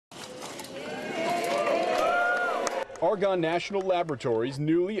Argonne National Laboratory's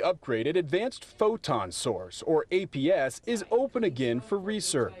newly upgraded Advanced Photon Source, or APS, is open again for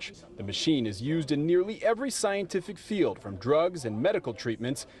research. The machine is used in nearly every scientific field, from drugs and medical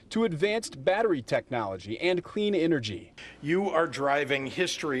treatments to advanced battery technology and clean energy. You are driving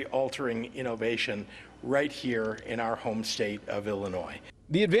history-altering innovation right here in our home state of Illinois.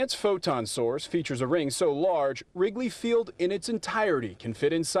 The Advanced Photon Source features a ring so large, Wrigley Field in its entirety can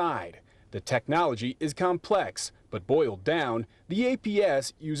fit inside. The technology is complex, but boiled down, the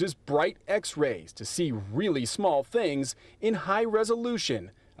APS uses bright X-rays to see really small things in high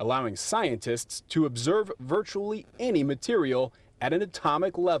resolution, allowing scientists to observe virtually any material at an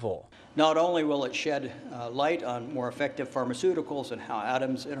atomic level. Not only will it shed light on more effective pharmaceuticals and how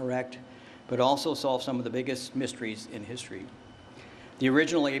atoms interact, but also solve some of the biggest mysteries in history. The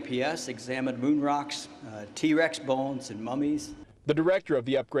original APS examined moon rocks, T-Rex bones, and mummies. The director of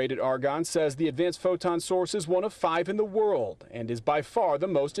the upgraded Argonne says the Advanced Photon Source is one of 5 in the world and is by far the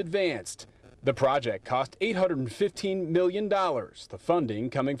most advanced. The project cost $815 million, the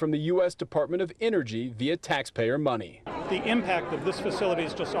funding coming from the U.S. Department of Energy via taxpayer money. The impact of this facility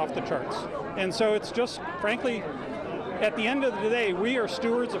is just off the charts. And so it's just, frankly, at the end of the day, we are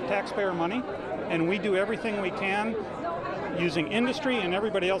stewards of taxpayer money, and we do everything we can using industry and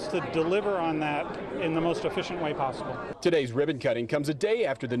everybody else to deliver on that in the most efficient way possible. Today's ribbon cutting comes a day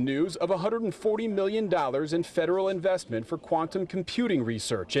after the news of $140 million in federal investment for quantum computing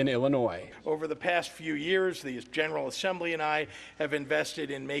research in Illinois. Over the past few years, the General Assembly and I have invested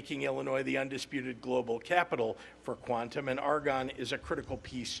in making Illinois the undisputed global capital for quantum, and Argonne is a critical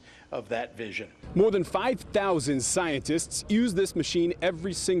piece of that vision. More than 5,000 scientists use this machine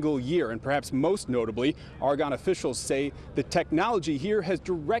every single year, and perhaps most notably, Argonne officials say the technology here has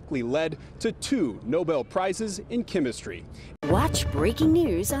directly led to 2 Nobel Prizes in chemistry. Watch breaking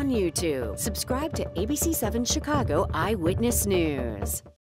news on YouTube. Subscribe to ABC7 Chicago Eyewitness News.